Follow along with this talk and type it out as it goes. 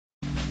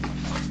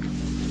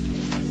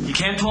You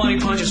can't pull any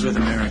punches with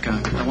him,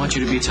 Erica. I want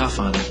you to be tough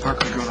on him.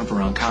 Parker's grown up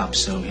around cops,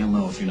 so he'll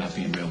know if you're not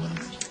being real with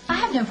him. I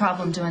have no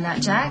problem doing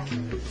that, Jack.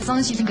 As long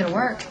as you think it'll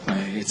work.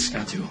 It's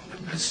got to.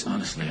 Because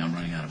honestly, I'm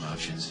running out of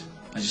options.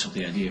 I just hope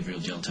the idea of real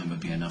jail time would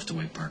be enough to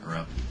wake Parker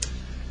up.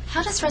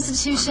 How does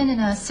restitution in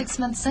a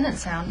 6-month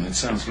sentence sound? It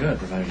sounds good,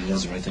 provided he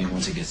does the right thing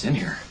once he gets in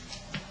here.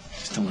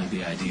 Just don't like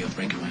the idea of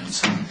breaking my own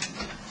son.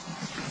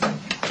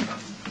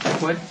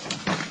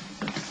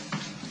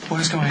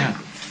 What is going on?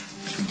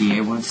 The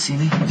DA wanted to see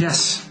me?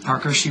 Yes,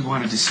 Parker, she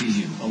wanted to see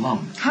you,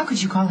 alone. How could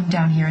you call him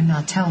down here and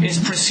not tell me? It's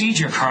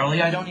procedure,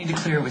 Carly. I don't need to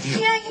clear it with you.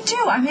 Yeah, you do.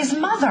 I'm his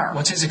mother.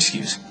 What's his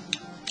excuse?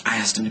 I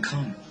asked him to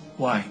come.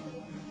 Why?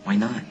 Why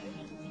not?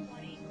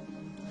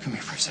 Come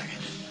here for a second.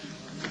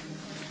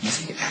 You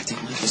think acting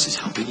like this is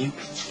helping you?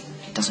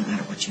 It doesn't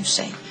matter what you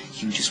say.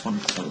 You just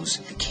want to close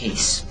the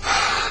case.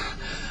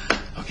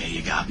 Okay,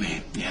 you got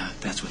me. Yeah,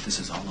 that's what this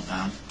is all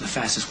about. The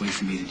fastest way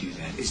for me to do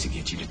that is to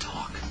get you to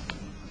talk.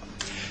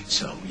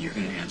 So, you're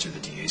going to answer the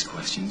DA's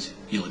questions.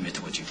 You'll admit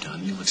to what you've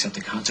done. You'll accept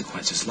the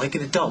consequences like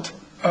an adult.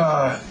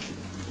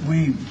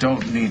 We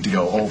don't need to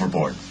go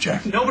overboard,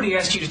 Jack. Nobody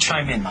asked you to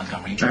chime in,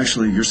 Montgomery.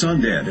 Actually, your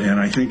son did, and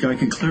I think I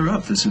can clear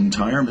up this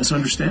entire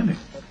misunderstanding.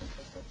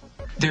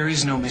 There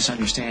is no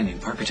misunderstanding.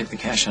 Parker took the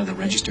cash out of the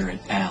register at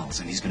Al's,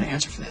 and he's going to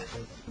answer for that.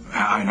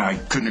 I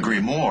couldn't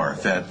agree more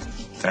that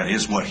that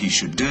is what he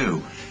should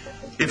do,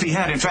 if he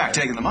had, in fact,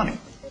 taken the money.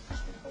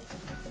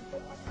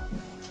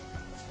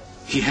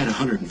 He had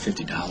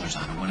 $150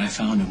 on him. When I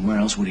found him, where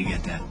else would he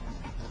get that?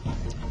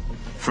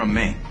 From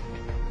me.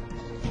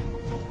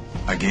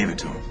 I gave it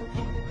to him.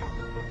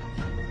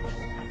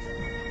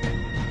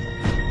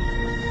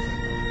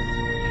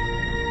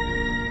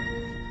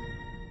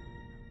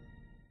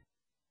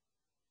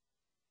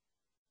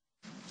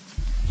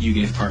 You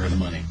gave Parker the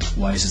money.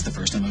 Why is this the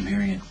first time I'm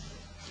hearing it?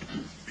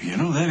 You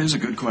know, that is a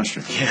good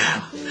question.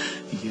 Yeah,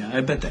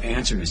 I bet the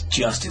answer is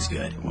just as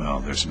good.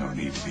 Well, there's no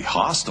need to be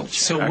hostile, Jack.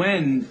 So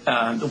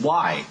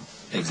why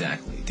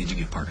exactly did you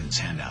give Parker this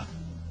handout?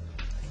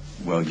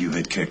 Well, you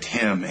had kicked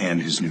him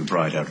and his new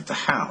bride out of the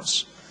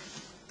house.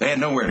 They had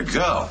nowhere to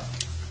go.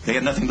 They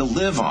had nothing to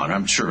live on.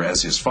 I'm sure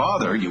as his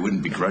father, you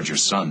wouldn't begrudge your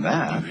son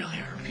that. You really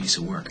are a piece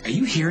of work. Are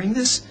you hearing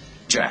this?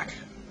 Jack,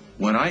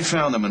 when I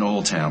found them in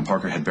Old Town,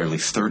 Parker had barely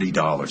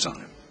 $30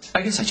 on him.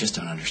 I guess I just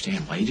don't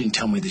understand why you didn't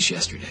tell me this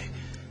yesterday.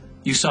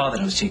 You saw that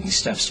I was taking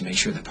steps to make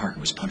sure that Parker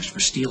was punished for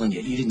stealing,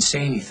 yet you didn't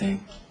say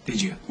anything,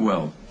 did you?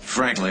 Well,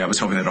 frankly, I was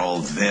hoping that all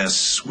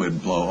this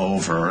would blow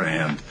over,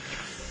 and,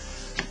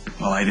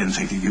 well, I didn't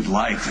think that you'd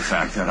like the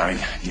fact that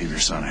I gave your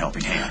son a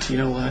helping hand. You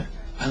know what?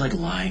 I like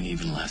lying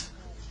even less.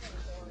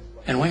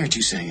 And why aren't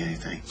you saying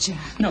anything?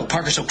 Jack. No,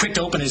 Parker's so quick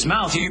to open his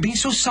mouth. You're being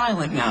so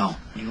silent now.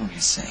 What do you want me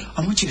to say?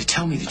 I want you to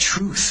tell me the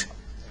truth.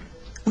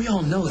 We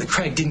all know that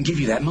Craig didn't give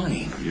you that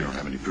money. You don't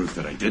have any proof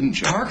that I didn't,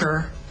 Jack.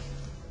 Parker,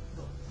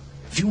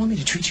 if you want me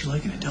to treat you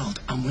like an adult,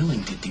 I'm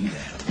willing to do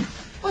that.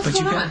 What's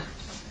going on?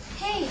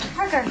 Hey,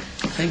 Parker.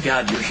 Thank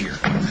God you're here.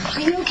 Are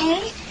you okay?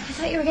 I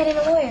thought you were getting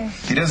a lawyer.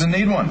 He doesn't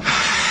need one.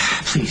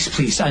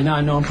 Please. I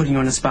know I'm putting you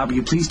on the spot, but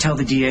you please tell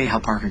the DA how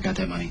Parker got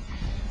that money.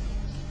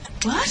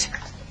 What?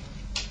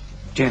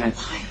 Janet,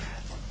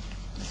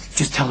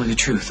 just tell her the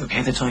truth,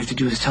 okay? That's all you have to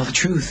do is tell the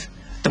truth.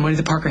 The money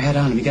that Parker had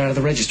on him, he got out of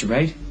the register,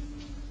 right?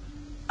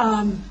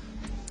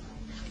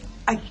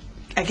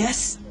 I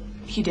guess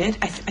he did.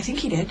 I think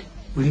he did.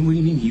 What do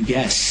you mean you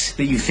guess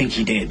that you think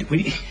he did?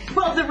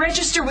 Well, the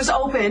register was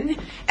open,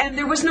 and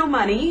there was no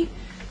money,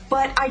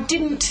 but I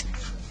didn't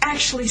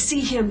actually see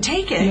him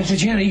take it. Yeah, so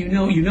Janet, you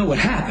know what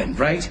happened,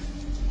 right?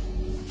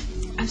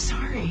 I'm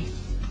sorry.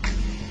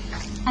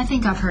 I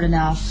think I've heard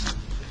enough.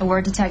 A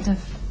word, detective?